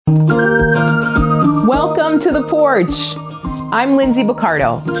Welcome to the porch. I'm Lindsay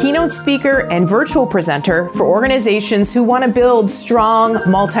Baccardo, keynote speaker and virtual presenter for organizations who want to build strong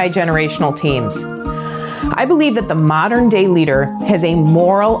multi-generational teams. I believe that the modern day leader has a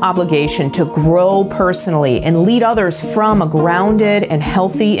moral obligation to grow personally and lead others from a grounded and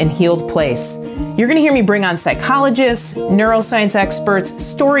healthy and healed place. You're going to hear me bring on psychologists, neuroscience experts,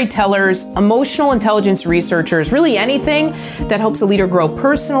 storytellers, emotional intelligence researchers, really anything that helps a leader grow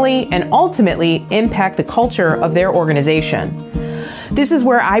personally and ultimately impact the culture of their organization. This is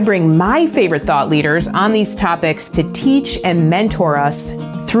where I bring my favorite thought leaders on these topics to teach and mentor us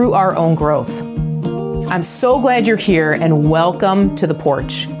through our own growth. I'm so glad you're here and welcome to the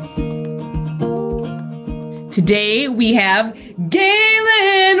porch. Today we have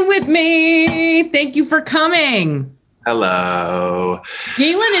Galen with me. Thank you for coming. Hello.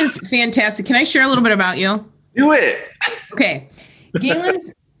 Galen is fantastic. Can I share a little bit about you? Do it. Okay.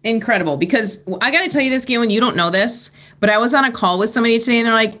 Galen's incredible because I got to tell you this, Galen, you don't know this, but I was on a call with somebody today and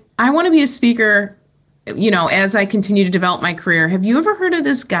they're like, I want to be a speaker, as I continue to develop my career. Have you ever heard of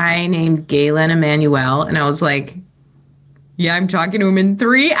this guy named Galen Emanuele? And I was like, yeah, I'm talking to him in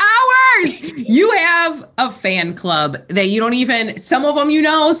 3 hours. You have a fan club that you don't even, some of them you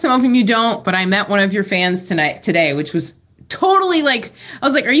know, some of them you don't, but I met one of your fans today, which was totally like, I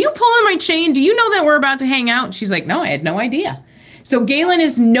was like, are you pulling my chain? Do you know that we're about to hang out? And she's like, no, I had no idea. So Galen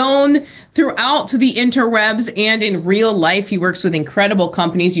is known throughout the interwebs and in real life. He works with incredible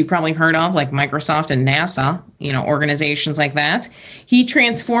companies you've probably heard of, like Microsoft and NASA, organizations like that. He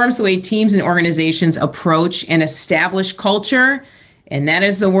transforms the way teams and organizations approach and establish culture. And that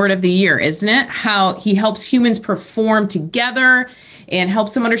is the word of the year, isn't it? How he helps humans perform together and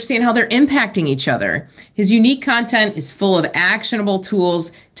helps them understand how they're impacting each other. His unique content is full of actionable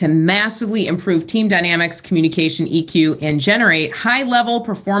tools to massively improve team dynamics, communication, EQ, and generate high-level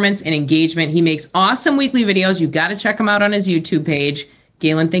performance and engagement. He makes awesome weekly videos. You've got to check him out on his YouTube page.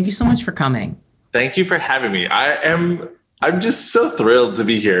 Galen, thank you so much for coming. Thank you for having me. I'm just so thrilled to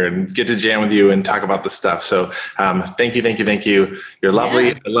be here and get to jam with you and talk about this stuff. So thank you. You're lovely.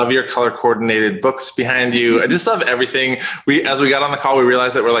 Yeah. I love your color coordinated books behind you. I just love everything. As we got on the call, we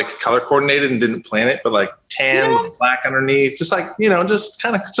realized that we're like color coordinated and didn't plan it, but like tan, black underneath, just like, just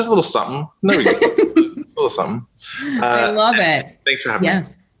a little something. There we go. Just a little something. I love it. Thanks for having me.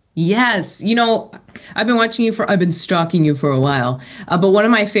 Yes. I've been stalking you for a while. But one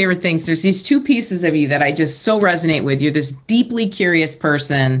of my favorite things, there's these two pieces of you that I just so resonate with. You're this deeply curious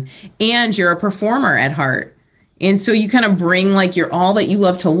person and you're a performer at heart. And so you kind of bring like all that you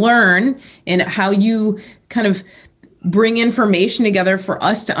love to learn and how you kind of bring information together for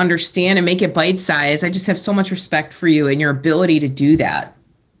us to understand and make it bite-sized. I just have so much respect for you and your ability to do that.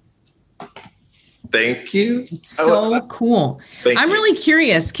 Thank you. It's so cool. I'm really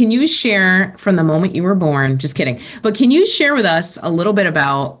curious. Can you share from the moment you were born? Just kidding. But can you share with us a little bit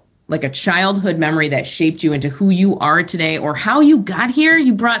about like a childhood memory that shaped you into who you are today or how you got here?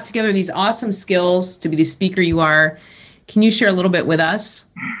 You brought together these awesome skills to be the speaker you are. Can you share a little bit with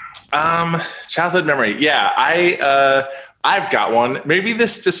us? Childhood memory. Yeah, I've got one. Maybe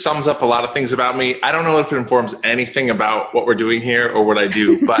this just sums up a lot of things about me. I don't know if it informs anything about what we're doing here or what I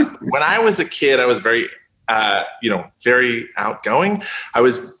do, but when I was a kid, I was very, very outgoing. I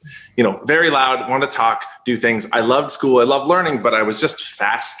was, very loud, wanted to talk, do things. I loved school. I loved learning, but I was just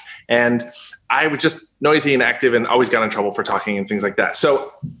fast and I was just noisy and active and always got in trouble for talking and things like that.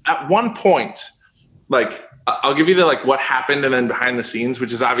 So at one point, I'll give you what happened and then behind the scenes,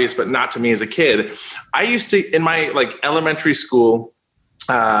 which is obvious, but not to me as a kid. I used to, in my elementary school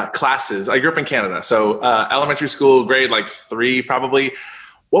classes, I grew up in Canada. So elementary school, grade 3 probably.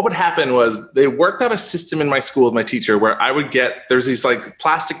 What would happen was they worked out a system in my school with my teacher where I would there's these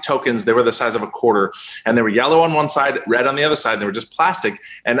plastic tokens. They were the size of a quarter and they were yellow on one side, red on the other side. And they were just plastic.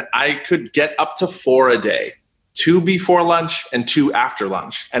 And I could get up to 4 a day. 2 before lunch and 2 after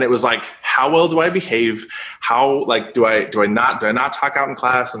lunch. And it was how well do I behave? How do I not talk out in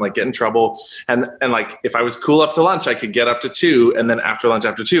class and get in trouble? And if I was cool up to lunch, I could get up to 2 and then after lunch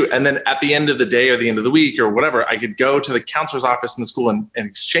after 2. And then at the end of the day or the end of the week or whatever, I could go to the counselor's office in the school and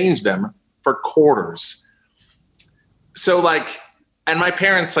exchange them for quarters. So and my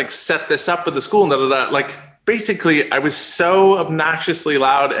parents set this up with the school and basically I was so obnoxiously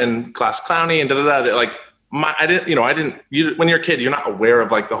loud and class clowny and that when you're a kid, you're not aware of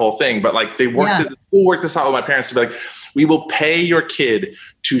the whole thing, but the school worked this out with my parents to be we will pay your kid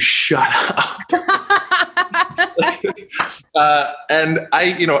to shut up. And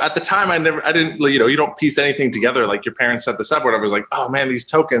at the time I didn't, you don't piece anything together. Your parents set this up, whatever. It was oh man, these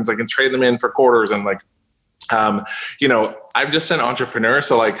tokens, I can trade them in for quarters. And You know, I'm just an entrepreneur.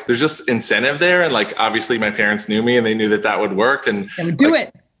 So like, there's just incentive there. And like, obviously my parents knew me and they knew that that would work. And They would do like,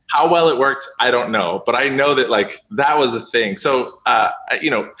 it. how well it worked, I don't know, but I know that like that was a thing. So, you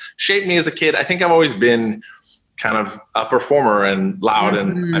know, shaped me as a kid. I think I've always been kind of a performer and loud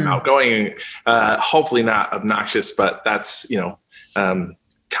and I'm outgoing, hopefully not obnoxious, but that's, you know,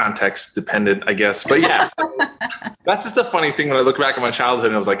 context dependent, I guess. But yeah, that's just a funny thing when I look back at my childhood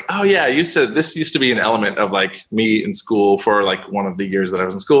and I was like, oh yeah, this used to be an element of like me in school for like one of the years that I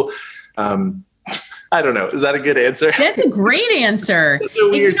was in school. I don't know. Is that a good answer? That's a great answer. That's a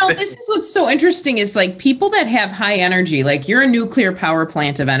weird thing. This is what's so interesting is like people that have high energy, like you're a nuclear power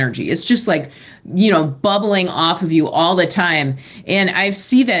plant of energy. It's just like, you know, bubbling off of you all the time. And I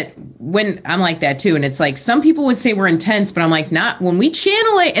see that when I'm like that too. And it's like, some people would say we're intense, but I'm like, not when we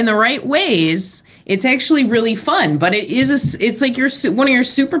channel it in the right ways. It's actually really fun, but it's like one of your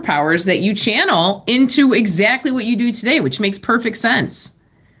superpowers that you channel into exactly what you do today, which makes perfect sense.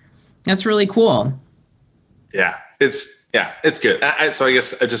 That's really cool. Yeah, it's good. So I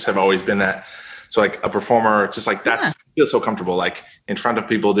guess I just have always been that. So like a performer, just like feels so comfortable, like in front of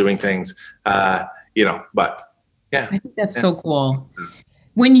people doing things, you know, but yeah. I think that's so cool.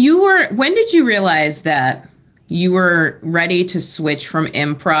 When did you realize that you were ready to switch from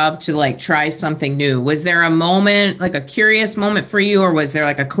improv to like try something new? Was there a moment, like a curious moment for you, or was there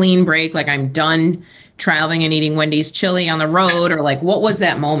like a clean break? Like I'm done traveling and eating Wendy's chili on the road, or like what was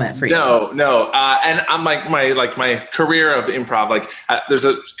that moment for you? No. And I'm like my career of improv, like there's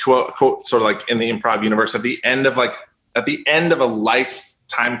a quote sort of like in the improv universe at the end of a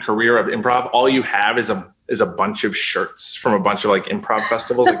lifetime career of improv, all you have is a bunch of shirts from a bunch of like improv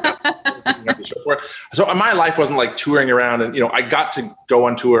festivals. Like that's what you have to show for it. So my life wasn't like touring around, and you know, I got to go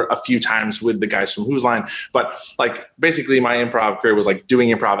on tour a few times with the guys from Who's Line, but like basically my improv career was like doing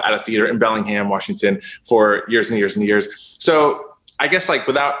improv at a theater in Bellingham, Washington for years and years and years. So I guess like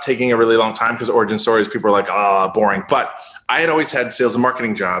without taking a really long time, because origin stories, people are like, oh, boring. But I had always had sales and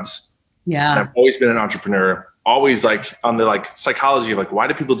marketing jobs. Yeah. And I've always been an entrepreneur. Always like on the like psychology of like, why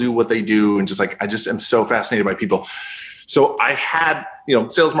do people do what they do? And just like, I just am so fascinated by people. So I had, you know,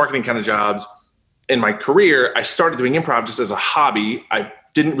 sales marketing kind of jobs in my career. I started doing improv just as a hobby. I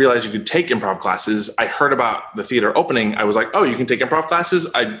didn't realize you could take improv classes. I heard about the theater opening. I was like, oh, you can take improv classes.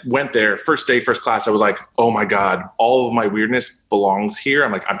 I went there first day, first class. I was like, oh my God, all of my weirdness belongs here.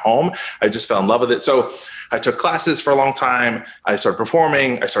 I'm like, I'm home. I just fell in love with it. So I took classes for a long time. I started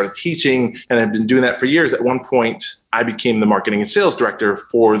performing. I started teaching, and I've been doing that for years. At one point, I became the marketing and sales director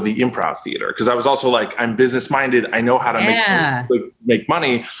for the improv theater because I was also like, I'm business minded. I know how to make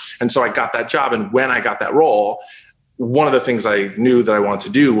money. And so I got that job. And when I got that role, one of the things I knew that I wanted to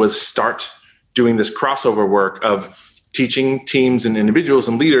do was start doing this crossover work of teaching teams and individuals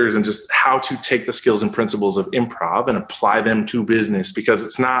and leaders and just how to take the skills and principles of improv and apply them to business, because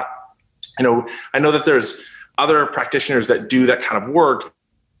it's not, you know, I know that there's other practitioners that do that kind of work,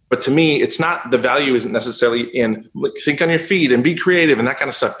 but to me, it's not, the value isn't necessarily in like, think on your feet and be creative and that kind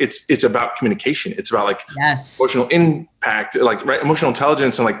of stuff. It's about communication. It's about like emotional impact, like emotional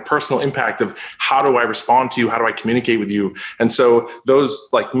intelligence and like personal impact of how do I respond to you? How do I communicate with you? And so those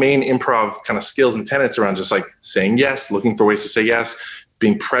like main improv kind of skills and tenets around just like saying yes, looking for ways to say yes,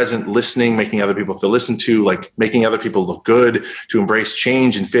 being present, listening, making other people feel listened to, like making other people look good, to embrace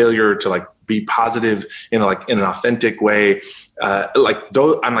change and failure, to like be positive in an authentic way. I'm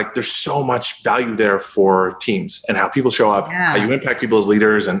like, there's so much value there for teams and how people show up, how you impact people as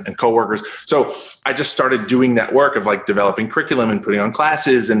leaders and coworkers. So I just started doing that work of like developing curriculum and putting on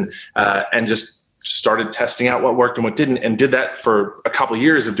classes and just started testing out what worked and what didn't, and did that for a couple of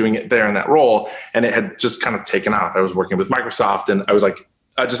years of doing it there in that role. And it had just kind of taken off. I was working with Microsoft and I was like,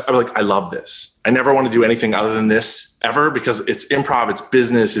 I love this. I never want to do anything other than this ever, because it's improv, it's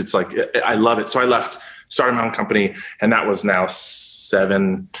business. It's like, I love it. So I left, started my own company, and that was now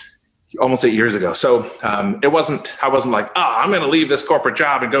almost 8 years ago. So I wasn't like, I'm going to leave this corporate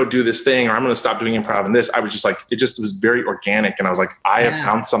job and go do this thing, or I'm going to stop doing improv and this. I was just like, it just was very organic. And I was like, I have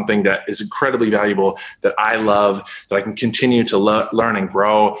found something that is incredibly valuable, that I love, that I can continue to learn and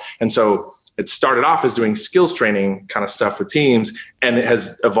grow. And so it started off as doing skills training kind of stuff with teams, and it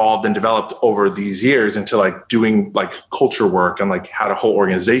has evolved and developed over these years into like doing like culture work and like how to whole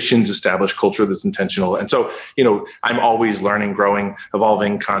organizations establish culture that's intentional. And so, you know, I'm always learning, growing,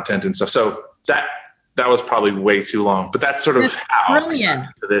 evolving content and stuff. So that was probably way too long, but that's sort of how brilliant. I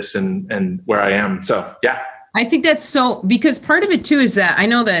got to this and where I am. So, yeah. I think that's so, because part of it too is that I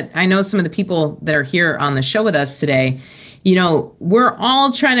know some of the people that are here on the show with us today, we're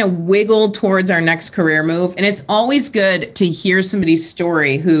all trying to wiggle towards our next career move. And it's always good to hear somebody's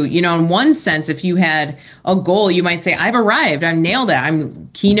story who, in one sense, if you had a goal, you might say, I've arrived, I've nailed it. I'm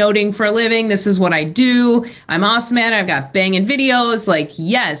keynoting for a living. This is what I do. I'm awesome at it. I've got banging videos. Like,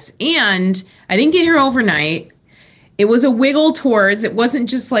 yes. And I didn't get here overnight. It was a wiggle towards, it wasn't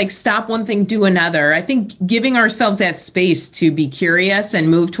just like stop one thing, do another. I think giving ourselves that space to be curious and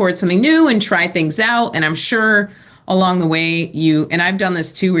move towards something new and try things out. And I'm sure along the way and I've done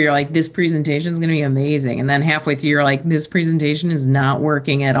this too, where you're like, this presentation is going to be amazing. And then halfway through, you're like, this presentation is not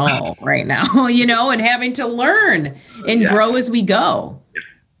working at all right now, and having to learn and grow as we go.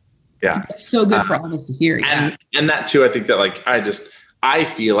 Yeah. It's so good for all of us to hear. And that too, I think that I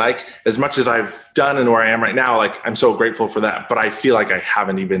feel like as much as I've done and where I am right now, like I'm so grateful for that, but I feel like I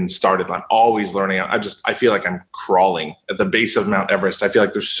haven't even started. I'm always learning. I feel like I'm crawling at the base of Mount Everest. I feel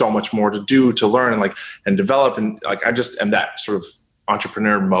like there's so much more to do, to learn and develop. And like, I just am that sort of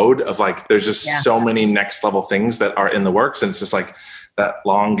entrepreneur mode of like, there's just so many next level things that are in the works. And it's just like that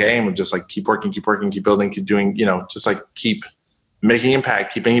long game of just like, keep working, keep building, keep doing, just like keep making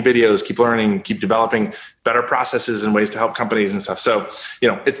impact, keep making videos, keep learning, keep developing better processes and ways to help companies and stuff. So,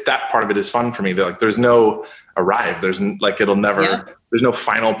 it's that part of it is fun for me. Like, there's no arrive. There's like, it'll never, there's no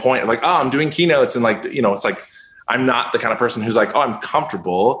final point. Like, I'm doing keynotes and like, it's like, I'm not the kind of person who's like, I'm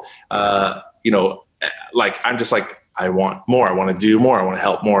comfortable. Like, I'm just like, I want more. I want to do more. I want to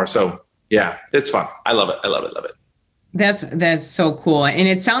help more. So yeah, it's fun. I love it. I love it. Love it. That's so cool. And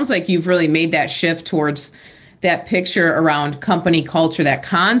it sounds like you've really made that shift towards that picture around company culture, that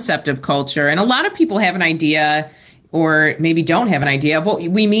concept of culture. And a lot of people have an idea or maybe don't have an idea of what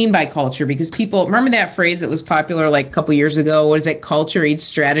we mean by culture, because people remember that phrase that was popular like a couple years ago. What is it? Culture eats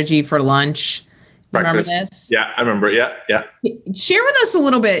strategy for lunch. Remember this? Yeah, I remember. Yeah. Share with us a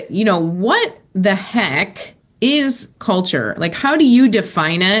little bit, what the heck is culture? Like, how do you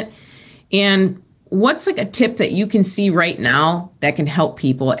define it? And what's like a tip that you can see right now that can help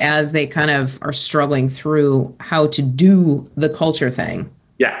people as they kind of are struggling through how to do the culture thing?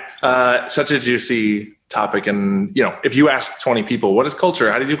 Yeah. Such a juicy topic. And, if you ask 20 people, what is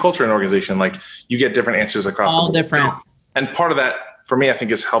culture? How do you do culture in an organization? Like, you get different answers across all the board. Different. And part of that for me, I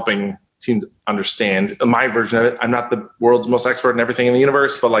think, is helping teams understand my version of it. I'm not the world's most expert in everything in the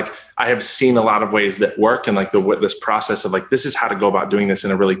universe, but like, I have seen a lot of ways that work, and like this process of like, this is how to go about doing this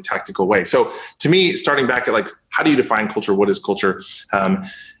in a really tactical way. So to me, starting back at like, how do you define culture? What is culture?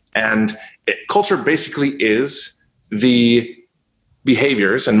 Culture basically is the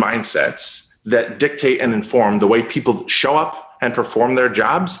behaviors and mindsets that dictate and inform the way people show up and perform their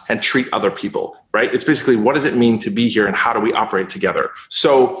jobs and treat other people, right? It's basically, what does it mean to be here and how do we operate together?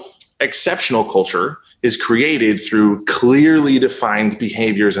 So exceptional culture is created through clearly defined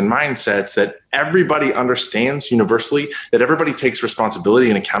behaviors and mindsets that everybody understands universally, that everybody takes responsibility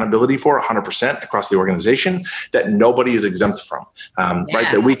and accountability for 100% across the organization, that nobody is exempt from,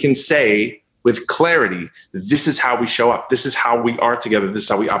 right? That we can say with clarity, this is how we show up. This is how we are together. This is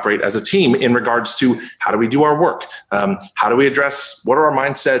how we operate as a team in regards to how do we do our work? How do we address, what are our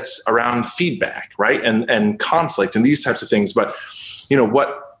mindsets around feedback, right? And conflict and these types of things. But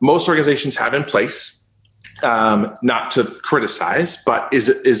what most organizations have in place, not to criticize, but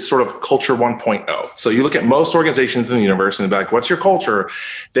is sort of culture 1.0. So you look at most organizations in the universe and be like, what's your culture?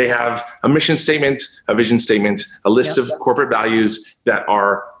 They have a mission statement, a vision statement, a list of corporate values that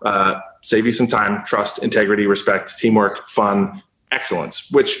are save you some time, trust, integrity, respect, teamwork, fun, excellence,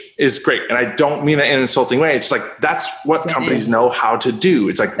 which is great. And I don't mean that in an insulting way. It's like, that's what companies know how to do.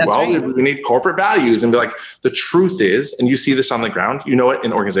 It's like, we need corporate values, and be like, the truth is, and you see this on the ground, it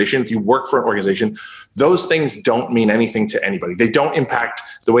in organization, if you work for an organization, those things don't mean anything to anybody. They don't impact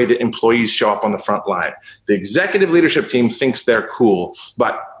the way that employees show up on the front line. The executive leadership team thinks they're cool,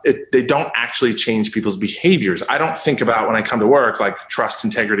 but they don't actually change people's behaviors. I don't think about, when I come to work, like trust,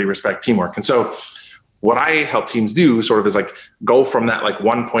 integrity, respect, teamwork. And so what I help teams do sort of is like go from that like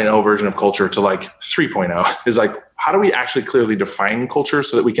 1.0 version of culture to like 3.0 is like, how do we actually clearly define culture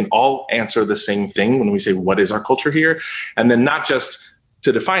so that we can all answer the same thing when we say, what is our culture here? And then not just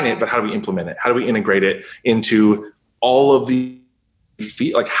to define it, but how do we implement it? How do we integrate it into all of the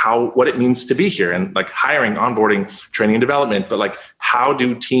what it means to be here, and like hiring, onboarding, training, and development. But like, how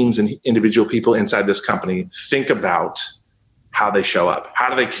do teams and individual people inside this company think about how they show up? How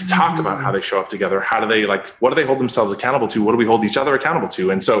do they talk about how they show up together? How do they what do they hold themselves accountable to? What do we hold each other accountable to?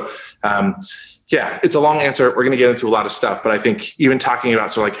 And so, it's a long answer. We're going to get into a lot of stuff, but I think even talking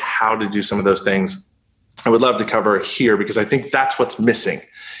about sort of like how to do some of those things, I would love to cover here, because I think that's what's missing.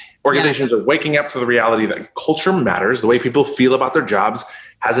 Organizations are waking up to the reality that culture matters. The way people feel about their jobs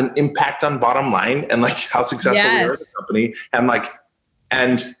has an impact on bottom line and like how successful we are as a company.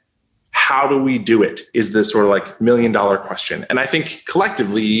 And how do we do it is the sort of like $1 million question. And I think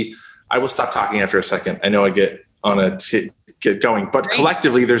collectively, I will stop talking after a second. I know I get on get going, but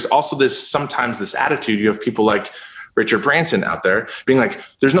collectively, there's also sometimes this attitude. You have people like Richard Branson out there being like,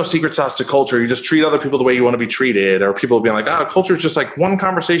 there's no secret sauce to culture. You just treat other people the way you want to be treated. Or people being like, culture is just like one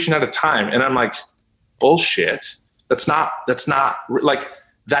conversation at a time. And I'm like, bullshit. That's not like,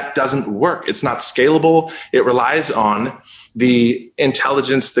 that doesn't work. It's not scalable. It relies on the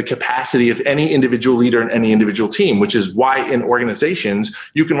intelligence, the capacity of any individual leader and any individual team, which is why in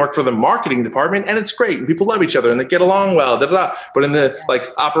organizations, you can work for the marketing department and it's great. And people love each other and they get along well, But in the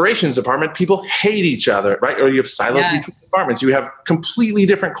operations department, people hate each other, right? Or you have silos between departments. You have completely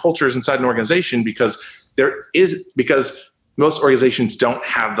different cultures inside an organization because most organizations don't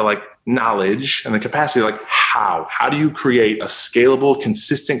have the knowledge and the capacity, how do you create a scalable,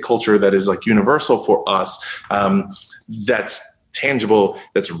 consistent culture that is universal for us, that's tangible,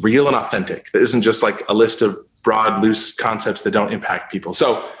 that's real and authentic, that isn't just a list of broad, loose concepts that don't impact people.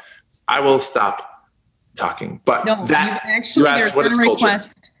 So I will stop talking, but you asked what is culture?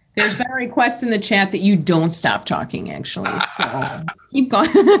 There's been a request in the chat that you don't stop talking, actually. So keep going.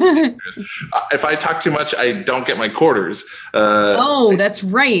 If I talk too much, I don't get my quarters. That's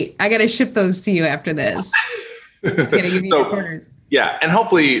right. I got to ship those to you after this. I got to give you your quarters. Yeah. And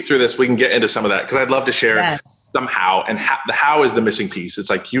hopefully through this, we can get into some of that because I'd love to share somehow. And the how is the missing piece. It's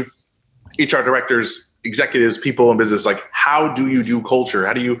like you, HR directors, executives, people in business, how do you do culture?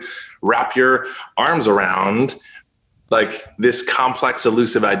 How do you wrap your arms around this complex,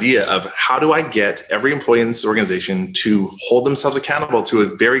 elusive idea of how do I get every employee in this organization to hold themselves accountable to a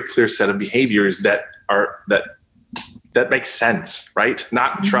very clear set of behaviors that makes sense, right?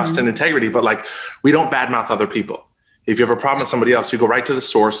 Not trust and integrity, but we don't badmouth other people. If you have a problem with somebody else, you go right to the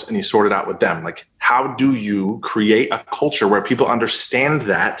source and you sort it out with them. How do you create a culture where people understand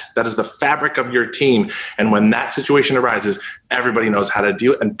that is the fabric of your team? And when that situation arises, everybody knows how to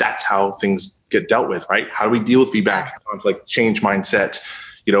deal. And that's how things get dealt with, right? How do we deal with feedback, conflict, change mindset,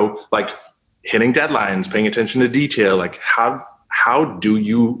 hitting deadlines, paying attention to detail? How do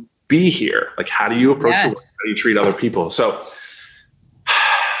you be here? How do you approach the work? How do you treat other people? So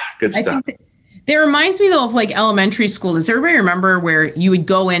good stuff. It reminds me though of elementary school. Does everybody remember where you would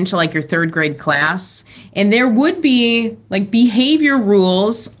go into your third grade class and there would be behavior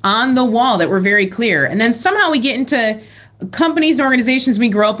rules on the wall that were very clear. And then somehow we get into companies and organizations, we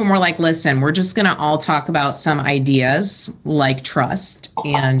grow up and we're listen, we're just going to all talk about some ideas like trust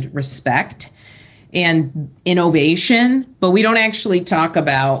and respect and innovation, but we don't actually talk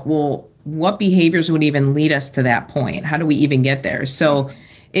about, what behaviors would even lead us to that point? How do we even get there? So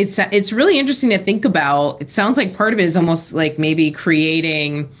it's really interesting to think about. It sounds like part of it is almost maybe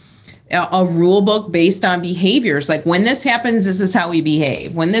creating a rule book based on behaviors. When this happens, this is how we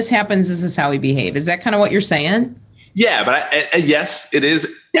behave. When this happens, this is how we behave. Is that kind of what you're saying? Yeah, but yes, it is.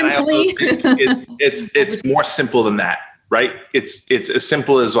 Simply. It's more simple than that, right? It's as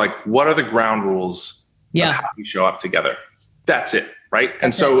simple as what are the ground rules of how we show up together? That's it. Right.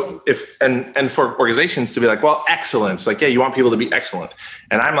 And so and for organizations to be excellence, you want people to be excellent.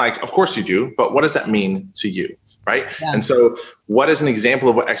 And I'm of course you do. But what does that mean to you? Right. Yeah. And so what is an example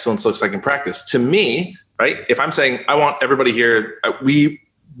of what excellence looks like in practice? To me, right, if I'm saying I want everybody here, we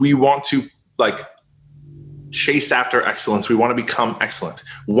want to chase after excellence. We want to become excellent.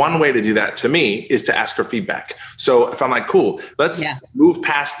 One way to do that to me is to ask for feedback. So if I'm cool, let's move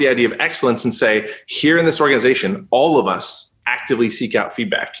past the idea of excellence and say, here in this organization, all of us actively seek out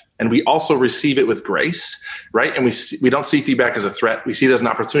feedback and we also receive it with grace, right? And we don't see feedback as a threat. We see it as an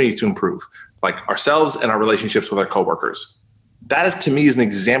opportunity to improve ourselves and our relationships with our coworkers. That is to me is an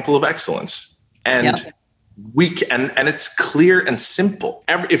example of excellence. And and it's clear and simple.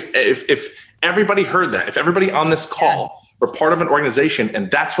 If everybody heard that, if everybody on this call were part of an organization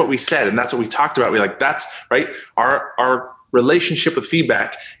and that's what we said and that's what we talked about, we're that's right. Our relationship with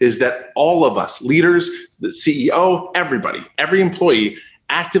feedback is that all of us, leaders, the CEO, everybody, every employee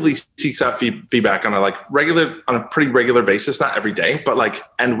actively seeks out feedback on a pretty regular basis, not every day, but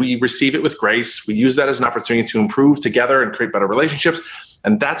and we receive it with grace. We use that as an opportunity to improve together and create better relationships.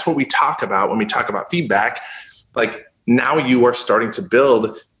 And that's what we talk about when we talk about feedback. Now you are starting to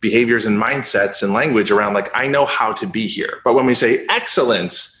build behaviors and mindsets and language around I know how to be here. But when we say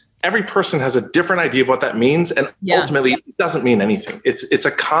excellence, every person has a different idea of what that means. And ultimately it doesn't mean anything. It's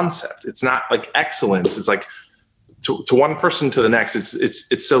a concept. It's not excellence. It's to one person to the next.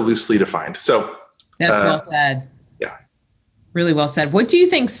 It's so loosely defined. So that's well said. Yeah. Really well said. What do you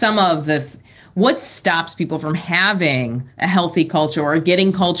think what stops people from having a healthy culture or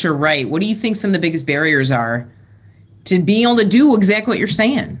getting culture right? What do you think some of the biggest barriers are to being able to do exactly what you're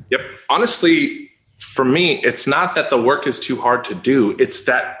saying? Yep. Honestly, for me, it's not that the work is too hard to do. It's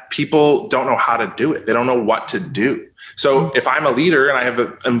that people don't know how to do it. They don't know what to do. So if I'm a leader and I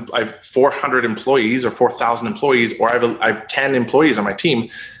have 400 employees or 4,000 employees, or I have 10 employees on my team,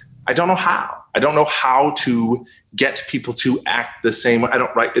 I don't know how. I don't know how to get people to act the same way.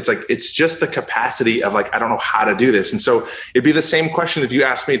 It's just the capacity of I don't know how to do this. And so it'd be the same question if you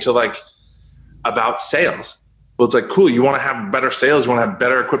asked me to about sales. Well, it's cool. You want to have better sales. You want to have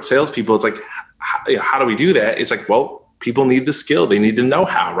better equipped salespeople. It's how do we do that? It's well, people need the skill. They need to know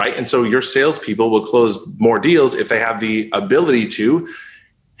how, right? And so your salespeople will close more deals if they have the ability to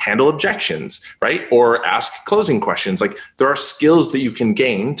handle objections, right? Or ask closing questions. There are skills that you can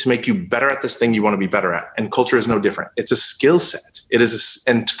gain to make you better at this thing you want to be better at. And culture is no different. It's a skill set.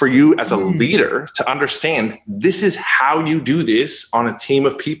 And for you as a leader to understand this is how you do this on a team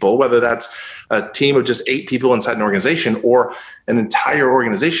of people, whether that's a team of just 8 people inside an organization or an entire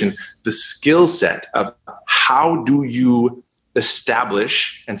organization, the skill set of how do you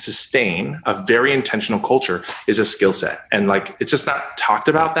establish and sustain a very intentional culture is a skill set. And it's just not talked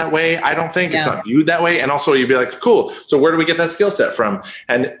about that way. I don't think it's not viewed that way. And also you'd be cool. So where do we get that skill set from?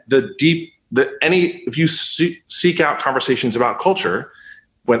 And if you seek out conversations about culture,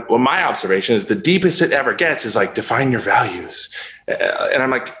 when my observation is the deepest it ever gets is define your values. And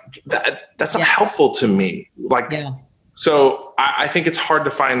I'm that's not helpful to me. So I think it's hard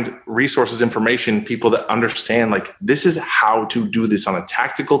to find resources, information, people that understand this is how to do this on a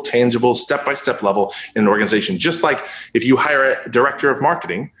tactical, tangible, step-by-step level in an organization. Just like if you hire a director of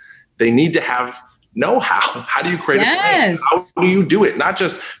marketing, they need to have know-how. How do you create a plan? How do you do it? Not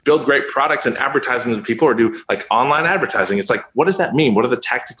just build great products and advertising to people or do online advertising. It's what does that mean? What are the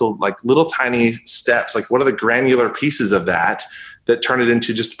tactical, little tiny steps? What are the granular pieces of that turn it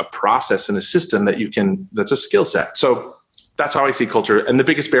into just a process and a system that's a skill set. So that's how I see culture. And the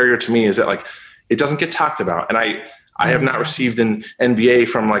biggest barrier to me is that it doesn't get talked about. And I have not received an MBA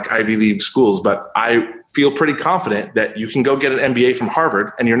from Ivy League schools, but I feel pretty confident that you can go get an MBA from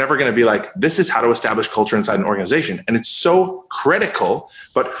Harvard and you're never going to be this is how to establish culture inside an organization. And it's so critical,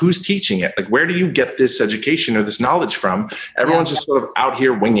 but who's teaching it? Where do you get this education or this knowledge from? Everyone's just sort of out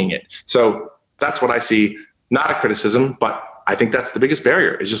here winging it. So that's what I see, not a criticism, but I think that's the biggest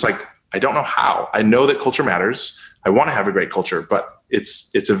barrier. It's just I don't know how. I know that culture matters. I want to have a great culture, but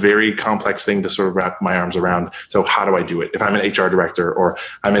it's a very complex thing to sort of wrap my arms around. So how do I do it? If I'm an HR director or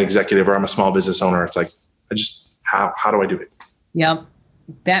I'm an executive or I'm a small business owner, it's how do I do it? Yep.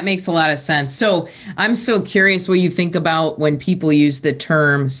 That makes a lot of sense. So I'm so curious what you think about when people use the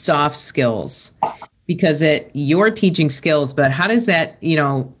term soft skills, because you're teaching skills, but how does that,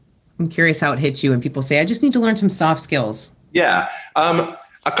 I'm curious how it hits you when people say, I just need to learn some soft skills. Yeah.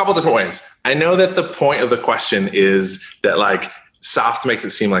 A couple different ways. I know that the point of the question is that soft makes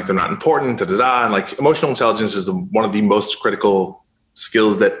it seem like they're not important, and emotional intelligence is one of the most critical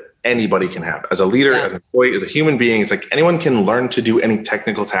skills that anybody can have as a leader, as an employee, as a human being. It's anyone can learn to do any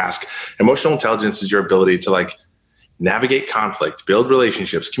technical task. Emotional intelligence is your ability to navigate conflict, build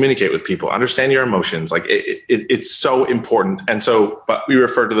relationships, communicate with people, understand your emotions. It's so important. And so, but we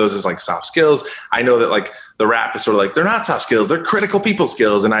refer to those as soft skills. I know that the rap is sort of they're not soft skills, they're critical people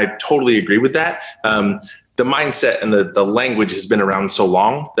skills. And I totally agree with that. The mindset and the language has been around so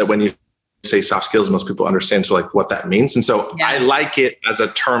long that when you say soft skills, most people understand what that means. And so I like it as a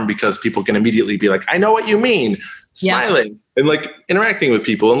term because people can immediately be I know what you mean. Smiling and interacting with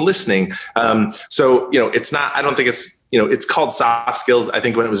people and listening. So, it's not, I don't think it's, it's called soft skills. I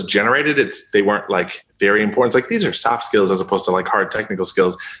think when it was generated, they weren't very important. It's these are soft skills as opposed to hard technical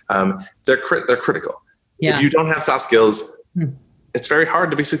skills. They're critical. Yeah. If you don't have soft skills, it's very hard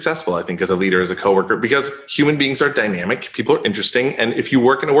to be successful, I think, as a leader, as a coworker, because human beings are dynamic. People are interesting. And if you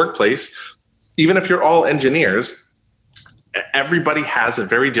work in a workplace, even if you're all engineers, everybody has a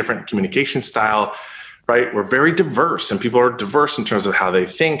very different communication style. Right? We're very diverse, and people are diverse in terms of how they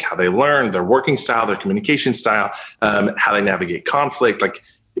think, how they learn, their working style, their communication style, how they navigate conflict.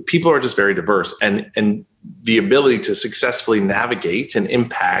 People are just very diverse, and the ability to successfully navigate and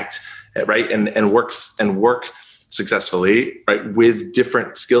impact, right, and work successfly, right, with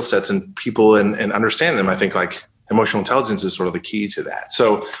different skill sets and people and understand them. I think emotional intelligence is sort of the key to that.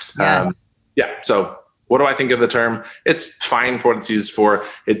 So, So what do I think of the term? It's fine for what it's used for.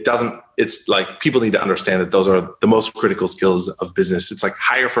 It's people need to understand that those are the most critical skills of business. It's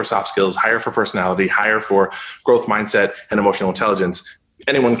hire for soft skills, hire for personality, hire for growth mindset and emotional intelligence.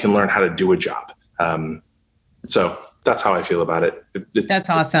 Anyone can learn how to do a job. So that's how I feel about it. That's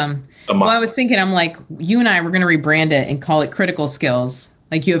awesome. A must. Well, I was thinking, I'm like, you and I were going to rebrand it and call it critical skills.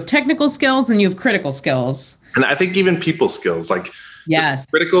 Like you have technical skills and you have critical skills. And I think even people skills, like yes,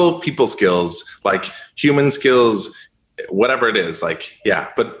 critical people skills, like human skills, whatever it is, like, yeah,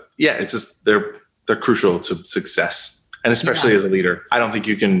 but yeah, it's just, they're crucial to success. And especially as a leader, I don't think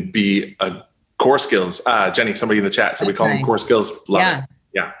you can be a core skills. Jenny, somebody in the chat, so we call them core skills. Love it.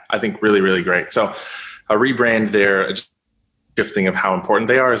 Yeah. I think really, really great. So a rebrand there, a shifting of how important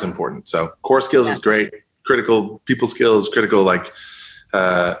they are is important. So core skills is great. Critical people skills, critical, like,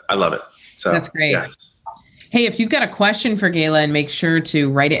 I love it. So that's great. Yes. Hey, if you've got a question for Galen, make sure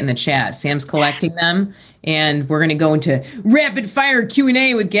to write it in the chat. Sam's collecting them, and we're going to go into rapid fire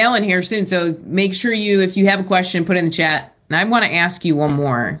Q&A with Galen here soon. So make sure if you have a question, put it in the chat. And I want to ask you one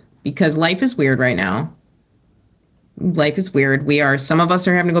more, because life is weird right now. Life is weird. Some of us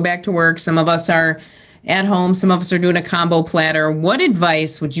are having to go back to work. Some of us are at home. Some of us are doing a combo platter. What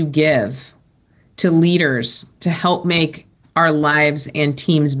advice would you give to leaders to help make our lives and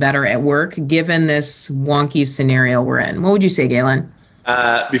teams better at work, given this wonky scenario we're in? What would you say, Galen?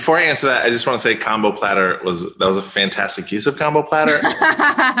 Before I answer that, I just want to say combo platter was a fantastic use of combo platter.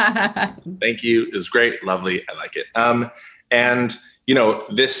 Thank you. It was great. Lovely. I like it. And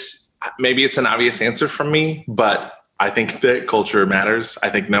this, maybe it's an obvious answer from me, but I think that culture matters. I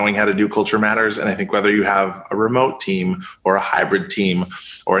think knowing how to do culture matters. And I think whether you have a remote team or a hybrid team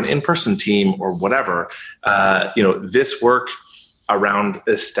or an in-person team or whatever, this work around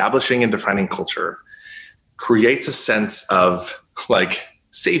establishing and defining culture creates a sense of like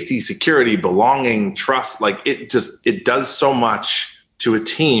safety, security, belonging, trust. Like it does so much to a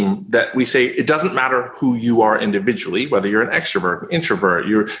team that we say it doesn't matter who you are individually, whether you're an extrovert, an introvert,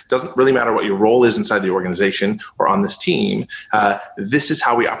 doesn't really matter what your role is inside the organization or on this team. This is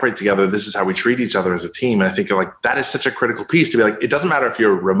how we operate together. This is how we treat each other as a team. And I think like that is such a critical piece to be like, it doesn't matter if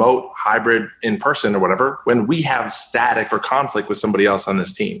you're remote, hybrid, in person or whatever, when we have static or conflict with somebody else on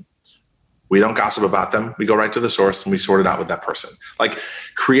this team. We don't gossip about them. We go right to the source and we sort it out with that person. Like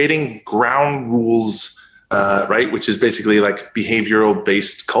creating ground rules, right, which is basically like behavioral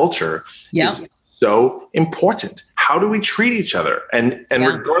based culture is so important. How do we treat each other? And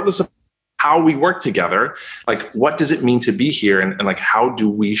regardless of how we work together, like what does it mean to be here? And like, how do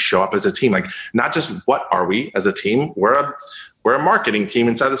we show up as a team? Like not just what are we as a team? We're a marketing team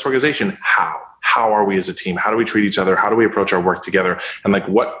inside this organization. How are we as a team? How do we treat each other? How do we approach our work together? And like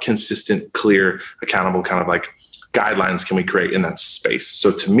what consistent, clear, accountable kind of like guidelines can we create in that space?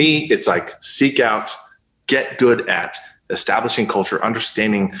 So to me, it's like seek out, get good at establishing culture,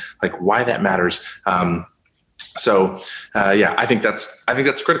 understanding like why that matters. I think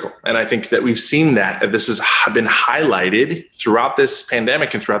that's critical. And I think that we've seen that this has been highlighted throughout this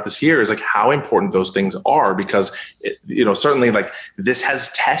pandemic and throughout this year is like how important those things are, because certainly like this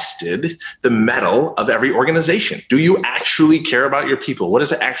has tested the mettle of every organization. Do you actually care about your people? What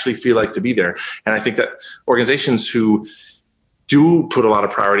does it actually feel like to be there? And I think that organizations who do put a lot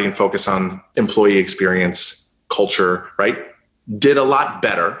of priority and focus on employee experience, culture, right, did a lot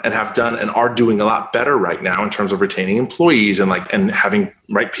better and have done and are doing a lot better right now in terms of retaining employees and having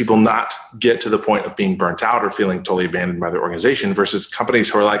right people not get to the point of being burnt out or feeling totally abandoned by their organization versus companies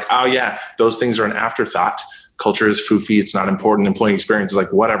who are like, oh yeah, those things are an afterthought. Culture is foofy. It's not important. Employee experience is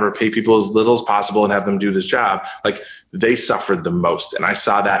like, whatever, pay people as little as possible and have them do this job. Like they suffered the most. And I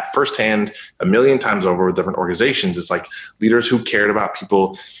saw that firsthand a million times over with different organizations. It's like leaders who cared about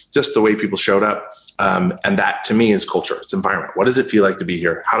people, just the way people showed up. And that to me is culture. It's environment. What does it feel like to be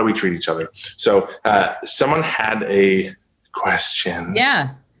here? How do we treat each other? So someone had a question.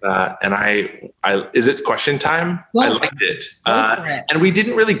 Yeah. And I is it question time? I liked it. And we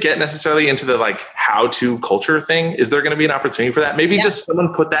didn't really get necessarily into the like how to culture thing. Is there going to be an opportunity for that? Maybe just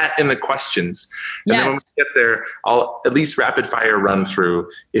someone put that in the questions. And then when we get there, I'll at least rapid fire run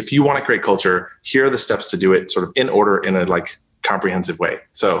through. If you want to create culture, here are the steps to do it sort of in order in a like comprehensive way.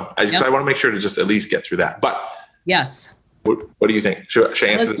 So I want to make sure to just at least get through that. But yes. What do you think? Should I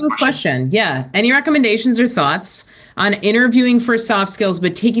answer this question? Yeah. Any recommendations or thoughts on interviewing for soft skills,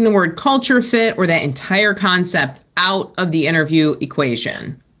 but taking the word culture fit or that entire concept out of the interview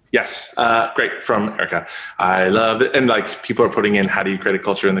equation? Yes. Great. From Erica. I love it. And like people are putting in, how do you create a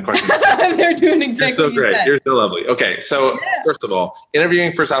culture in the question? They're doing exactly You're so great. You're so lovely. Okay. So first of all,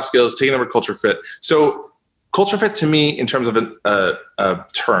 interviewing for soft skills, taking the word culture fit. So culture fit to me in terms of a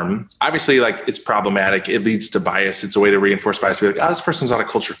term, obviously like it's problematic. It leads to bias. It's a way to reinforce bias to be like, oh, this person's not a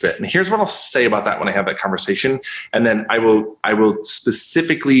culture fit. And here's what I'll say about that when I have that conversation. And then I will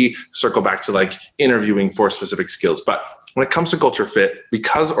specifically circle back to like interviewing for specific skills. But when it comes to culture fit,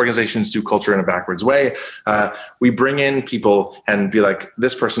 because organizations do culture in a backwards way, we bring in people and be like,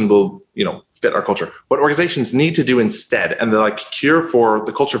 this person will, fit our culture. What organizations need to do instead, and the cure for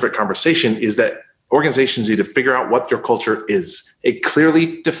the culture fit conversation, is that organizations need to figure out what their culture is. A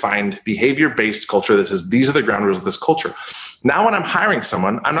clearly defined behavior-based culture that says, these are the ground rules of this culture. Now, when I'm hiring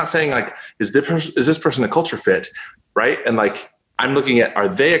someone, I'm not saying is this person a culture fit, right? And I'm looking at, are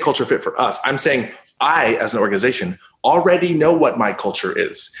they a culture fit for us? I'm saying, I, as an organization, already know what my culture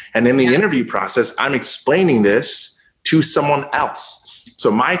is. And in the interview process, I'm explaining this to someone else.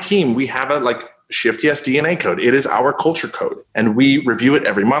 So my team, we have a Shift Yes DNA code. It is our culture code. And we review it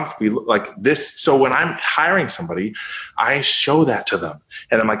every month. We this. So when I'm hiring somebody, I show that to them.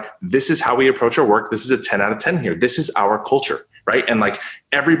 And I'm like, this is how we approach our work. This is a 10 out of 10 here. This is our culture, right? And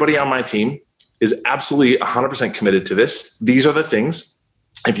everybody on my team is absolutely 100% committed to this. These are the things,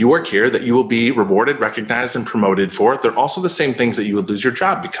 if you work here, that you will be rewarded, recognized, and promoted for. They're also the same things that you would lose your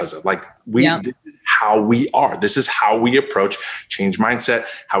job because of. This is how we are. This is how we approach change mindset,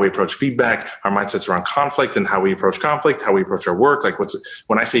 how we approach feedback, our mindsets around conflict, and how we approach conflict, how we approach our work.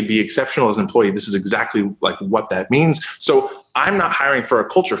 When I say be exceptional as an employee, this is exactly what that means. So I'm not hiring for a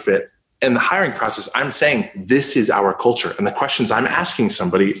culture fit. In the hiring process, I'm saying this is our culture. And the questions I'm asking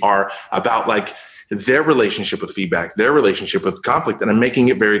somebody are about their relationship with feedback, their relationship with conflict. And I'm making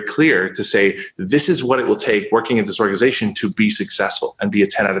it very clear to say, this is what it will take working at this organization to be successful and be a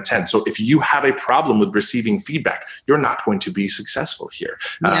 10 out of 10. So if you have a problem with receiving feedback, you're not going to be successful here.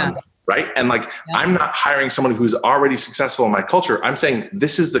 Right. And I'm not hiring someone who's already successful in my culture. I'm saying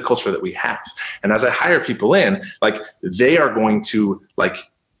this is the culture that we have. And as I hire people in, they are going to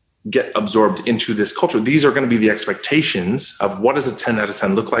get absorbed into this culture. These are going to be the expectations of what does a 10 out of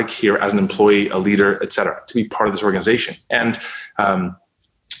 10 look like here as an employee, a leader, et cetera, to be part of this organization. And,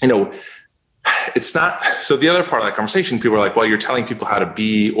 it's not, so the other part of that conversation, people are like, well, you're telling people how to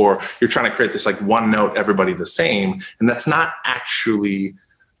be, or you're trying to create this one note, everybody the same. And that's not actually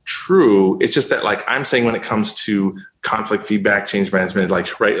true. It's just that I'm saying when it comes to conflict feedback, change management,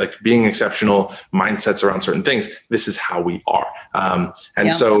 being exceptional, mindsets around certain things, this is how we are.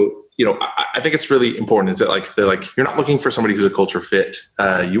 So, I think it's really important is that they're you're not looking for somebody who's a culture fit.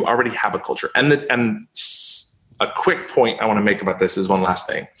 You already have a culture. And a quick point I want to make about this is one last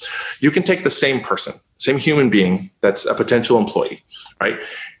thing. You can take the same person, same human being that's a potential employee, right?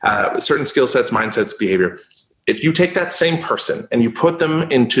 Certain skill sets, mindsets, behavior. If you take that same person and you put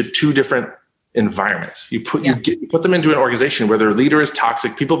them into two different environments, you put them into an organization where their leader is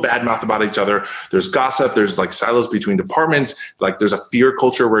toxic, people badmouth about each other, there's gossip, there's silos between departments, there's a fear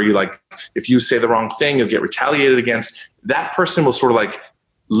culture where you if you say the wrong thing, you'll get retaliated against. That person will sort of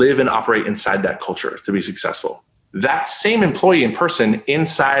live and operate inside that culture to be successful. That same employee in person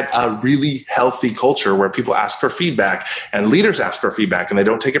inside a really healthy culture where people ask for feedback and leaders ask for feedback and they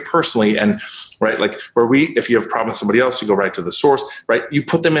don't take it personally. And if you have a problem with somebody else, you go right to the source, right? You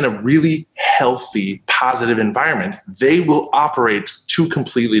put them in a really healthy, positive environment. They will operate two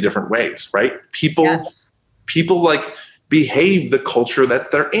completely different ways, right? People behave the culture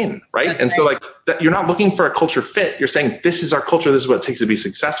that they're in, right? That's and right. So that you're not looking for a culture fit. You're saying, this is our culture. This is what it takes to be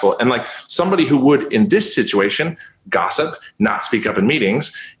successful. And somebody who would, in this situation, gossip, not speak up in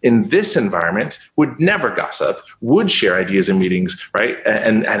meetings, in this environment would never gossip, would share ideas in meetings, right?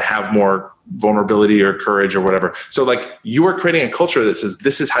 And have more vulnerability or courage or whatever. So you are creating a culture that says,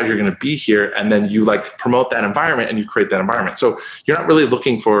 this is how you're going to be here. And then you promote that environment and you create that environment. So you're not really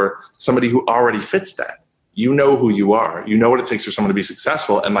looking for somebody who already fits that. You know who you are. You know what it takes for someone to be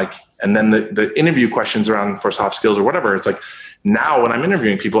successful. And then the interview questions around for soft skills or whatever, it's now when I'm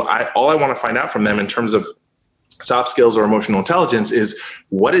interviewing people, all I want to find out from them in terms of soft skills or emotional intelligence is,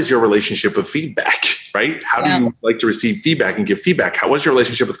 what is your relationship with feedback, right? How do you like to receive feedback and give feedback? How was your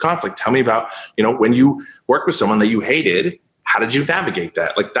relationship with conflict? Tell me about, when you work with someone that you hated, how did you navigate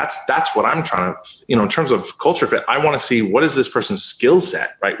that? That's what I'm trying to, in terms of culture fit, I want to see what is this person's skill set,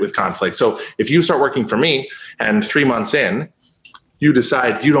 right, with conflict. So if you start working for me and 3 months in, you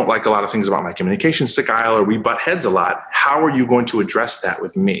decide you don't like a lot of things about my communication style or we butt heads a lot, how are you going to address that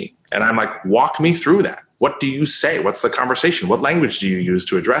with me? And I'm walk me through that. What do you say? What's the conversation? What language do you use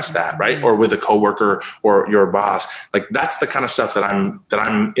to address that, right? Or with a coworker or your boss? That's the kind of stuff that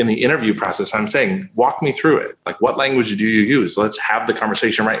I'm in the interview process. I'm saying, walk me through it. What language do you use? Let's have the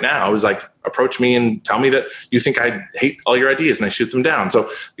conversation right now. It was approach me and tell me that you think I hate all your ideas and I shoot them down. So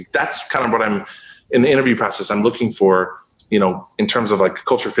that's kind of what I'm in the interview process. I'm looking for, in terms of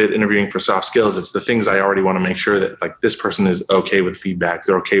culture fit, interviewing for soft skills, it's the things I already want to make sure that this person is okay with feedback,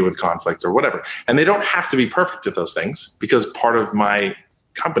 they're okay with conflict or whatever. And they don't have to be perfect at those things, because part of my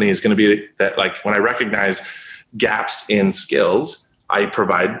company is going to be that, like, when I recognize gaps in skills, I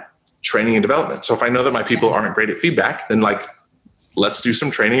provide training and development. So if I know that my people aren't great at feedback, then like, let's do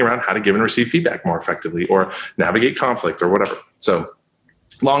some training around how to give and receive feedback more effectively, or navigate conflict or whatever. So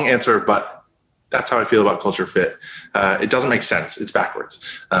long answer, but that's how I feel about culture fit. It doesn't make sense. It's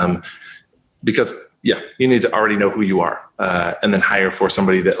backwards. Because you need to already know who you are, and then hire for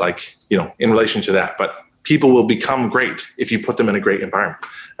somebody that, like, in relation to that. But people will become great if you put them in a great environment.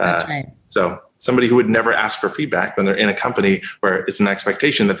 That's right. So somebody who would never ask for feedback when they're in a company where it's an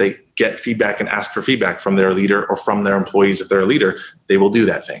expectation that they get feedback and ask for feedback from their leader or from their employees. If they're a leader, they will do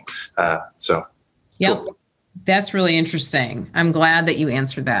that thing. Cool. That's really interesting. I'm glad that you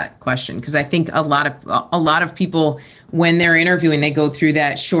answered that question, because I think a lot of people, when they're interviewing, they go through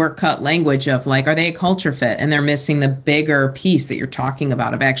that shortcut language of like, are they a culture fit? And they're missing the bigger piece that you're talking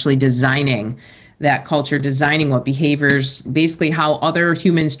about of actually designing that culture, designing what behaviors, basically how other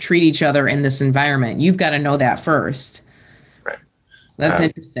humans treat each other in this environment. You've got to know that first. Right. That's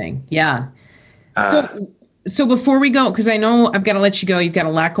interesting. Yeah. So before we go, because I know I've got to let you go, you've got a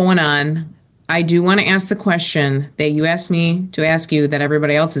lot going on. I do want to ask the question that you asked me to ask you, that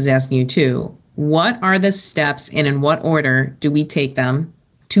everybody else is asking you too. What are the steps, and in what order do we take them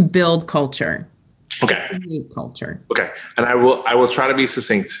to build culture? Okay. Culture. Okay. And I will try to be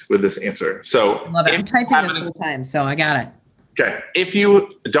succinct with this answer. So love it. I'm typing this whole time, so I got it. Okay. If you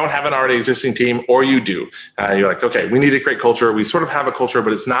don't have an already existing team, or you do, you're like, okay, we need to create culture. We sort of have a culture,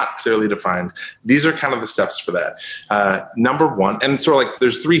 but it's not clearly defined. These are kind of the steps for that. Number one, and sort of like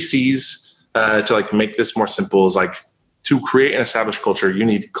there's 3 C's to like make this more simple, is like, to create and establish culture, you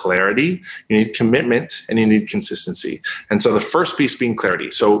need clarity, you need commitment, and you need consistency. And so the first piece being clarity.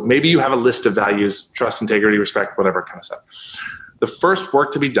 So maybe you have a list of values: trust, integrity, respect, whatever kind of stuff. The first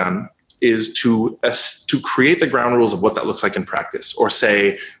work to be done is to create the ground rules of what that looks like in practice, or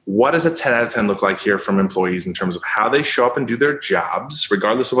say, what does a 10 out of 10 look like here from employees in terms of how they show up and do their jobs,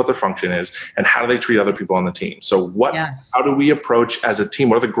 regardless of what their function is, and how do they treat other people on the team? So how do we approach as a team?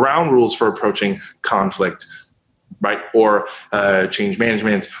 What are the ground rules for approaching conflict, right? Or change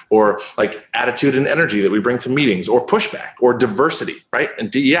management, or like attitude and energy that we bring to meetings, or pushback, or diversity, right? And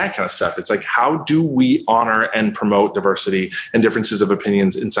DEI kind of stuff. It's like, how do we honor and promote diversity and differences of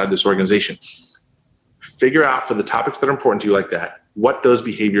opinions inside this organization? Figure out, for the topics that are important to you like that, what those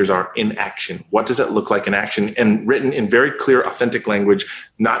behaviors are in action. What does it look like in action? And written in very clear, authentic language,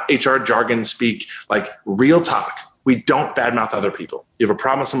 not HR jargon speak, like real talk. We don't badmouth other people. You have a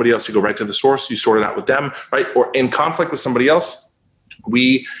problem with somebody else, you go right to the source, you sort it out with them, right? Or in conflict with somebody else,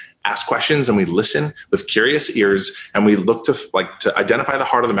 we ask questions and we listen with curious ears, and we look to identify the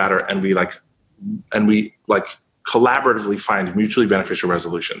heart of the matter, and we collaboratively find mutually beneficial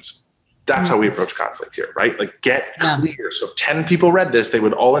resolutions. That's how we approach conflict here, right? Like, get clear. So if 10 people read this, they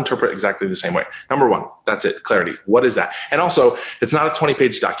would all interpret exactly the same way. Number one, that's it, clarity. What is that? And also, it's not a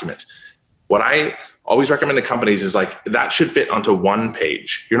 20-page document. What I always recommend to companies is like, that should fit onto one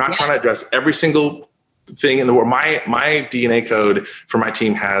page. You're not trying to address every single thing in the world. My DNA code for my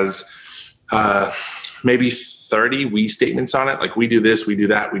team has maybe 30 we statements on it. Like, we do this, we do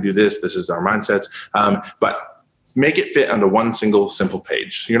that, we do this. This is our mindsets. But make it fit onto one single simple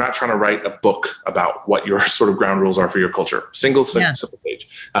page. So you're not trying to write a book about what your sort of ground rules are for your culture. Simple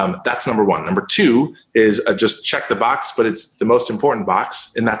page. That's number one. Number two is just check the box, but it's the most important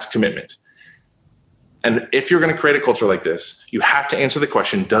box, and that's commitment. And if you're going to create a culture like this, you have to answer the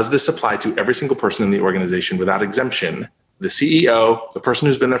question, does this apply to every single person in the organization without exemption? The CEO, the person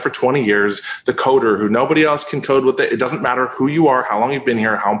who's been there for 20 years, the coder who nobody else can code with it. It doesn't matter who you are, how long you've been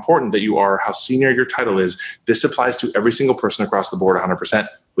here, how important that you are, how senior your title is. This applies to every single person across the board 100%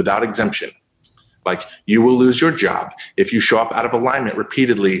 without exemption. Like, you will lose your job if you show up out of alignment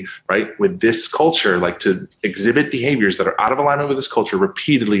repeatedly, right? With this culture, like, to exhibit behaviors that are out of alignment with this culture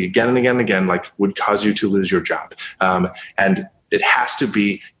repeatedly, again and again and again, like, would cause you to lose your job. And it has to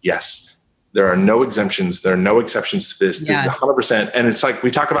be, yes, there are no exemptions. There are no exceptions to this. This is 100%. And it's like,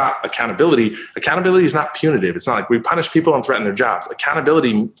 we talk about accountability. Accountability is not punitive. It's not like we punish people and threaten their jobs.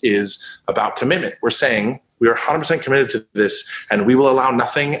 Accountability is about commitment. We're saying, we are 100% committed to this, and we will allow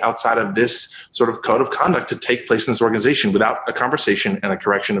nothing outside of this sort of code of conduct to take place in this organization without a conversation and a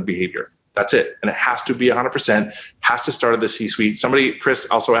correction of behavior. That's it. And it has to be 100%, has to start at the C-suite. Somebody, Chris,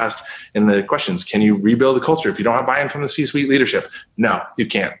 also asked in the questions, can you rebuild the culture if you don't have buy-in from the C-suite leadership? No, you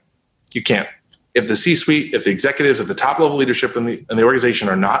can't. You can't. If the C-suite, if the executives at the top level leadership in the organization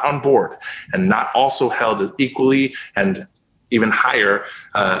are not on board and not also held equally and even higher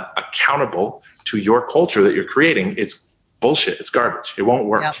accountable to your culture that you're creating, it's bullshit. It's garbage. It won't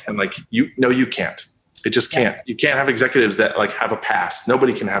work. Yep. And like, you can't. It just can't. You can't have executives that like have a pass.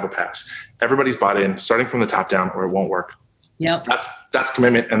 Nobody can have a pass. Everybody's bought in, starting from the top down, or it won't work. Yep. That's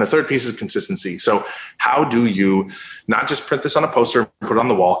commitment. And the third piece is consistency. So how do you not just print this on a poster and put it on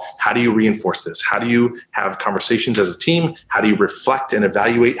the wall? How do you reinforce this? How do you have conversations as a team? How do you reflect and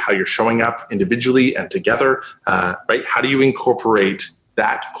evaluate how you're showing up individually and together? Right? How do you incorporate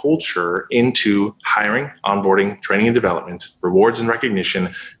that culture into hiring, onboarding, training and development, rewards and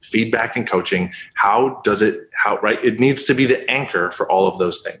recognition, feedback and coaching? Right? It needs to be the anchor for all of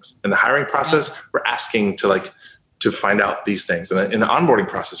those things. In the hiring process, we're asking to find out these things. And in the onboarding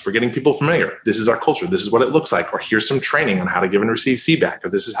process, we're getting people familiar. This is our culture. This is what it looks like. Or here's some training on how to give and receive feedback. Or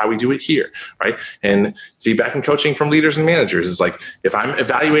this is how we do it here, right? And feedback and coaching from leaders and managers is like, if I'm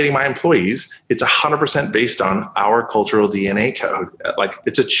evaluating my employees, it's 100% based on our cultural DNA code. Like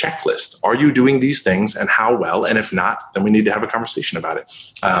it's a checklist. Are you doing these things and how well? And if not, then we need to have a conversation about it.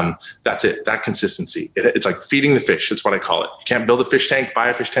 That's it. That consistency. It's like feeding the fish. It's what I call it. You can't build a fish tank, buy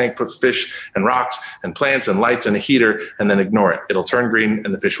a fish tank, put fish and rocks and plants and lights and a heater and then ignore it. It'll turn green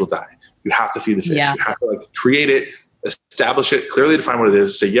and the fish will die. You have to feed the fish. Yeah. You have to like create it, establish it, clearly define what it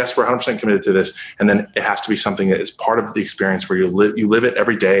is, say, yes, we're 100% committed to this. And then it has to be something that is part of the experience where you live it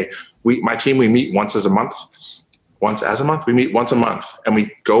every day. My team, we meet once a month. We meet once a month and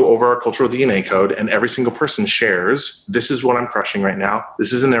we go over our cultural DNA code and every single person shares, this is what I'm crushing right now.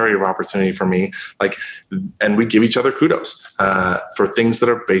 This is an area of opportunity for me. And we give each other kudos for things that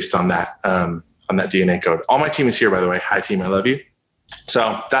are based on that DNA code. All my team is here, by the way. Hi team, I love you.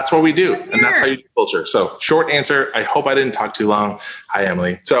 So that's what we do. And that's how you do culture. So short answer, I hope I didn't talk too long. Hi,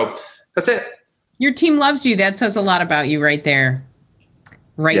 Emily. So that's it. Your team loves you. That says a lot about you right there.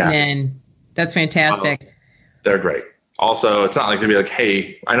 In. That's fantastic. They're great. Also, it's not like to be like,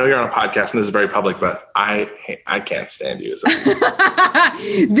 hey, I know you're on a podcast and this is very public, but I can't stand you.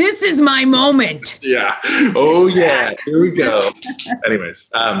 This is my moment. Yeah. Oh yeah. Here we go.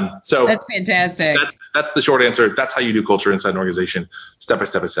 Anyways, so that's fantastic. That's the short answer. That's how you do culture inside an organization, step by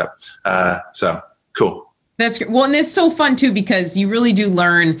step by step. So cool. That's great. Well, and it's so fun too, because you really do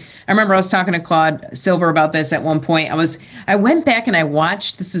learn. I remember I was talking to Claude Silver about this at one point. I went back and I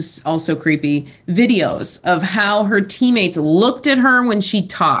watched, this is also creepy, videos of how her teammates looked at her when she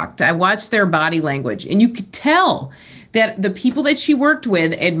talked. I watched their body language and you could tell that the people that she worked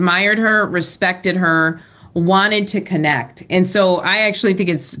with admired her, respected her, wanted to connect. And so I actually think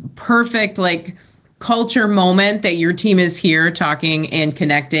it's perfect, like culture moment that your team is here talking and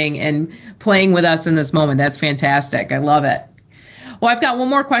connecting and playing with us in this moment. That's fantastic. I love it. Well, I've got one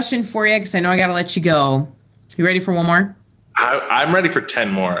more question for you because I know I got to let you go. You ready for one more? I'm ready for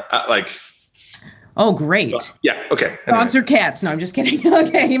 10 more. Oh, great. Yeah. Okay. Dogs or cats? No, I'm just kidding.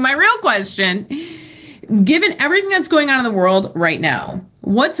 Okay. My real question, given everything that's going on in the world right now,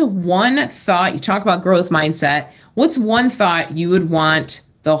 what's one thought, you talk about growth mindset, what's one thought you would want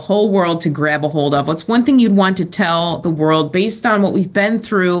the whole world to grab a hold of? What's one thing you'd want to tell the world based on what we've been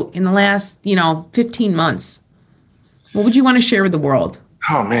through in the last, 15 months? What would you want to share with the world?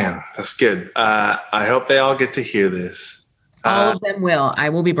 Oh man, that's good. I hope they all get to hear this. All of them will. I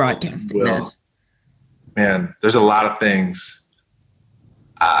will be broadcasting this. Man, there's a lot of things.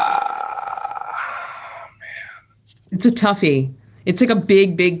 Man. It's a toughie. It's like a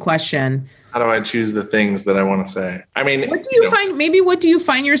big, big question. How do I choose the things that I want to say? I mean, what do you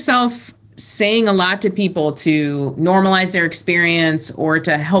find yourself saying a lot to people to normalize their experience or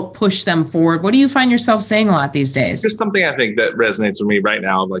to help push them forward? What do you find yourself saying a lot these days? There's something I think that resonates with me right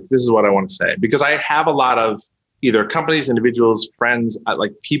now. Like, this is what I want to say, because I have a lot of either companies, individuals, friends,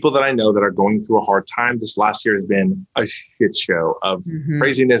 like people that I know that are going through a hard time. This last year has been a shit show of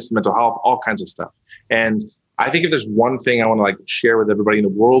craziness, mental health, all kinds of stuff. And I think if there's one thing I want to like share with everybody in the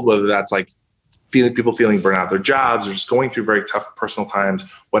world, whether that's like people feeling burnt out, their jobs, or just going through very tough personal times,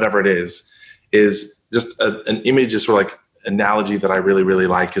 whatever it is just an image, is sort of like analogy that I really, really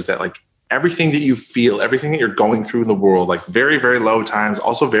like, is that like everything that you feel, everything that you're going through in the world, like very, very low times,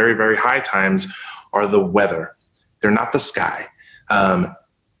 also very, very high times, are the weather. They're not the sky.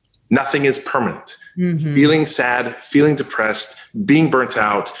 Nothing is permanent. Feeling sad, feeling depressed, being burnt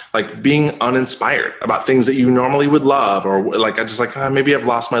out, like being uninspired about things that you normally would love, or like maybe I've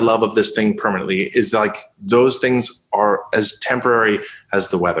lost my love of this thing permanently, is like those things are as temporary as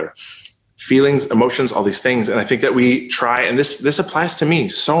the weather. Feelings, emotions, all these things. And I think that we try, and this applies to me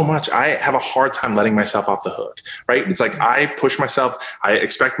so much. I have a hard time letting myself off the hook, right? It's like I push myself. I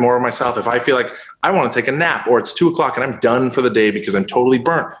expect more of myself. If I feel like I want to take a nap, or it's 2:00 and I'm done for the day because I'm totally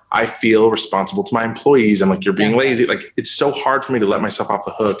burnt, I feel responsible to my employees. I'm like, you're being lazy. Like, it's so hard for me to let myself off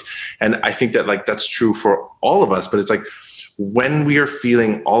the hook. And I think that like, that's true for all of us, but it's like, when we are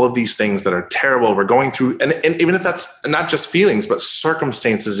feeling all of these things that are terrible, we're going through, and even if that's not just feelings, but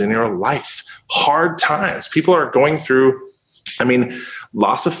circumstances in your life, hard times, people are going through, I mean,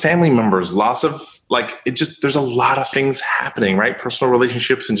 loss of family members, loss of there's a lot of things happening, right? Personal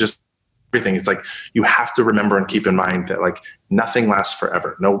relationships and just everything. It's like, you have to remember and keep in mind that like nothing lasts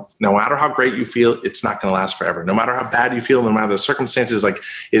forever. No matter how great you feel, it's not going to last forever. No matter how bad you feel, no matter the circumstances, like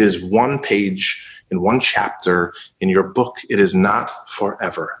it is one page in one chapter in your book. It is not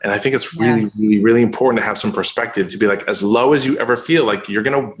forever. And I think it's really, really, really important to have some perspective, to be like, as low as you ever feel, like you're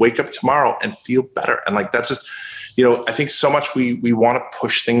going to wake up tomorrow and feel better. And like, that's just, I think so much we want to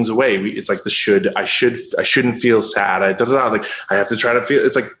push things away. It's like I shouldn't feel sad. I have to try to feel,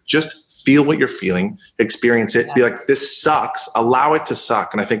 it's like, just feel what you're feeling, experience it, be like, this sucks, allow it to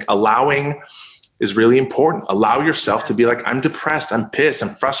suck. And I think allowing is really important. Allow yourself to be like, I'm depressed, I'm pissed, I'm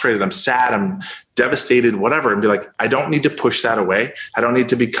frustrated, I'm sad, I'm devastated, whatever. And be like, I don't need to push that away. I don't need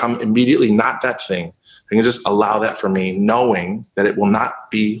to become immediately not that thing. I can just allow that for me, knowing that it will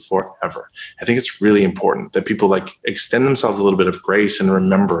not be forever. I think it's really important that people like extend themselves a little bit of grace and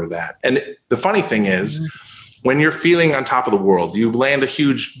remember that. And the funny thing is, when you're feeling on top of the world, you land a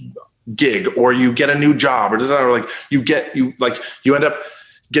huge gig, or you get a new job, or like you end up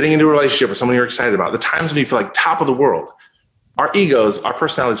getting into a relationship with someone you're excited about. The times when you feel like top of the world, our egos, our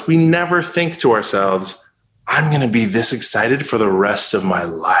personalities, we never think to ourselves, I'm going to be this excited for the rest of my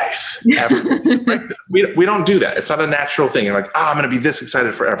life. Right? We don't do that. It's not a natural thing. You're like, I'm going to be this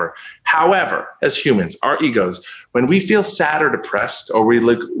excited forever. However, as humans, our egos, when we feel sad or depressed, or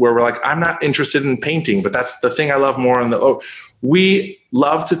where we're like, I'm not interested in painting, but that's the thing I love more we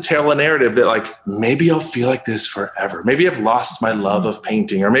love to tell a narrative that like, maybe I'll feel like this forever. Maybe I've lost my love of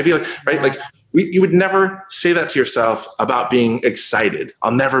painting, or maybe you would never say that to yourself about being excited.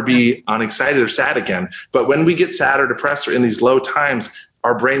 I'll never be unexcited or sad again. But when we get sad or depressed or in these low times,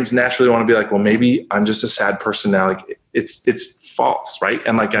 our brains naturally want to be like, well, maybe I'm just a sad person now. Like it's false. Right.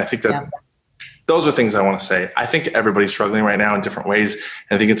 And like, I think that those are things I want to say. I think everybody's struggling right now in different ways.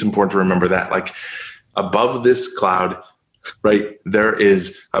 And I think it's important to remember that, like, above this cloud, right, there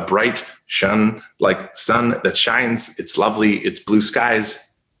is a bright sun that shines. It's lovely. It's blue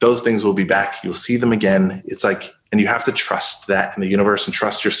skies. Those things will be back. You'll see them again. It's like, and you have to trust that in the universe and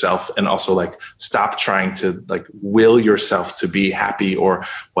trust yourself, and also like stop trying to like will yourself to be happy or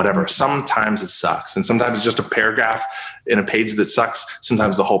whatever. Sometimes it sucks. And sometimes it's just a paragraph in a page that sucks.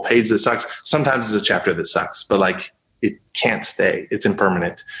 Sometimes the whole page that sucks. Sometimes it's a chapter that sucks, but like it can't stay. It's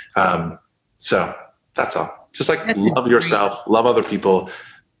impermanent. So that's all. Just like love yourself, love other people.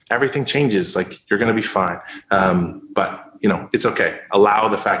 Everything changes. Like you're going to be fine. But it's okay. Allow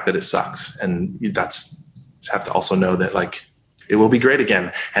the fact that it sucks. And that's have to also know that like, it will be great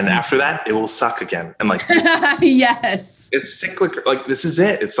again. And after that, it will suck again. And like, yes, it's cyclical. Like this is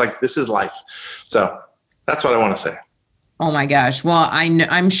it. It's like, this is life. So that's what I want to say. Oh my gosh. Well,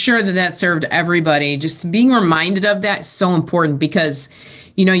 I'm sure that served everybody. Just being reminded of that is so important, because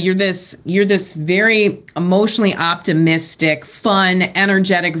you're this very emotionally optimistic, fun,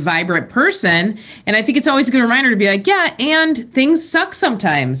 energetic, vibrant person. And I think it's always a good reminder to be like, yeah, and things suck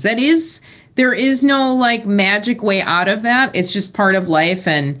sometimes. There is no like magic way out of that. It's just part of life,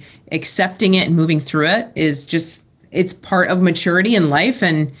 and accepting it and moving through it it's part of maturity in life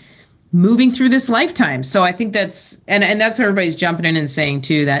and moving through this lifetime. So I think that's what everybody's jumping in and saying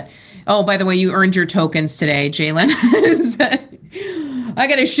too, that, oh, by the way, you earned your tokens today, Galen. I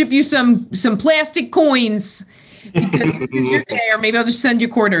got to ship you some plastic coins because this is your day, or maybe I'll just send you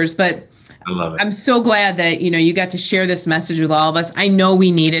quarters. But I love it. I'm so glad that, you got to share this message with all of us. I know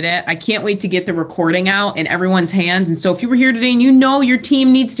we needed it. I can't wait to get the recording out in everyone's hands. And so if you were here today and your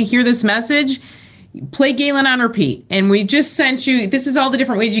team needs to hear this message, play Galen on repeat. And we just sent you, this is all the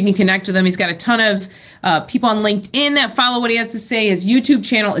different ways you can connect with him. He's got a ton of people on LinkedIn that follow what he has to say. His YouTube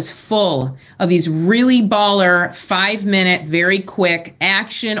channel is full of these really baller 5-minute, very quick,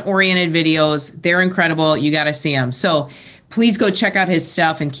 action-oriented videos. They're incredible. You got to see them. So please go check out his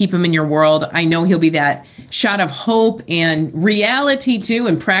stuff and keep him in your world. I know he'll be that shot of hope and reality too,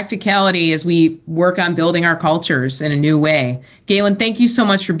 and practicality as we work on building our cultures in a new way. Galen, thank you so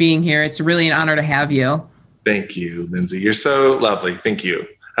much for being here. It's really an honor to have you. Thank you, Lindsay. You're so lovely. Thank you.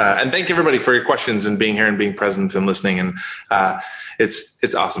 And thank everybody for your questions and being here and being present and listening. And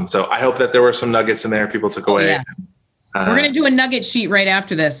it's awesome. So I hope that there were some nuggets in there people took away. Yeah. We're going to do a nugget sheet right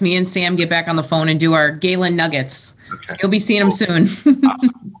after this. Me and Sam get back on the phone and do our Galen nuggets. Okay. So you'll be seeing them soon.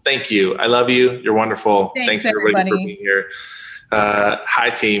 Awesome. Thank you. I love you. You're wonderful. Thanks everybody for being here. Hi,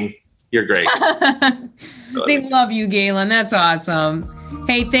 team. You're great. They love you, Galen. That's awesome.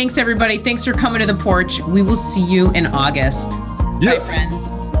 Hey, thanks everybody. Thanks for coming to the porch. We will see you in August. Yeah. Bye,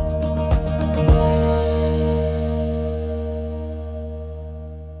 friends.